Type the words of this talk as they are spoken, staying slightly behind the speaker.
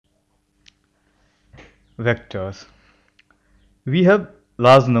Vectors. We have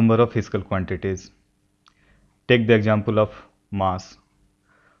large number of physical quantities. Take the example of mass.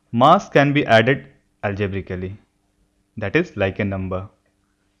 Mass can be added algebraically, that is like a number.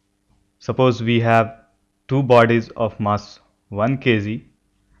 Suppose we have two bodies of mass 1 kg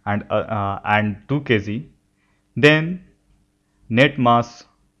and 2 kg, then net mass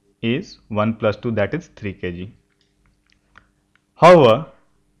is 1 plus 2, that is 3 kg. However,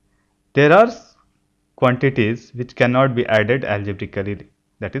 there are quantities which cannot be added algebraically,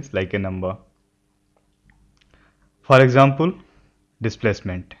 that is like a number. For example,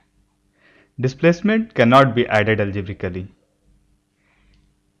 displacement. Displacement cannot be added algebraically.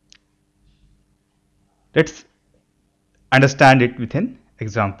 Let's understand it with an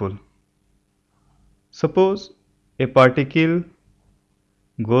example. Suppose a particle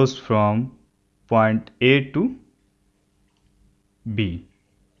goes from point A to B.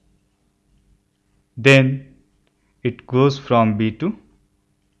 Then it goes from B to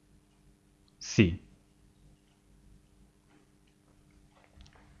C.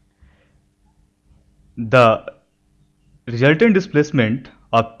 The resultant displacement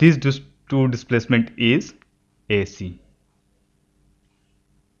of these two displacement is AC,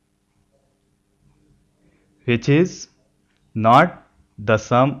 which is not the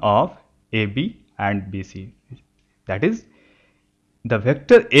sum of AB and BC. That is, the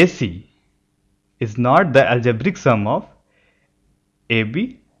vector AC is not the algebraic sum of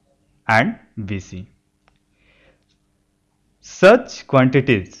AB and BC. Such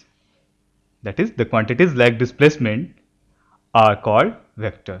quantities, that is the quantities like displacement, are called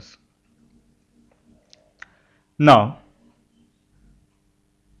vectors. Now,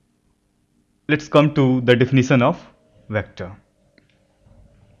 let's come to the definition of vector.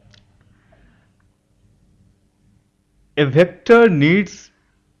 A vector needs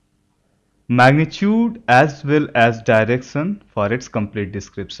magnitude as well as direction for its complete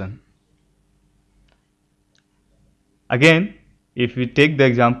description. Again, if we take the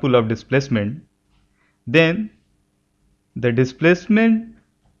example of displacement, then the displacement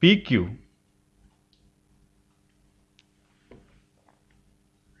PQ,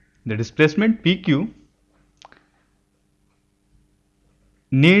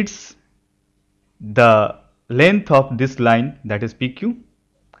 needs the length of this line, that is PQ,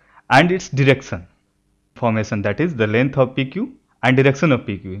 and its direction information, that is the length of PQ and direction of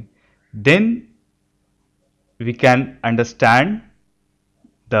PQ. Then we can understand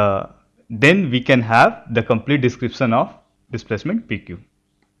then we can have the complete description of displacement PQ.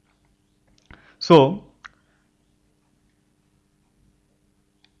 So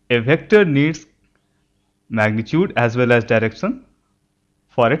a vector needs magnitude as well as direction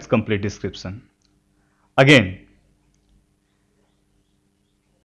for its complete description. Again,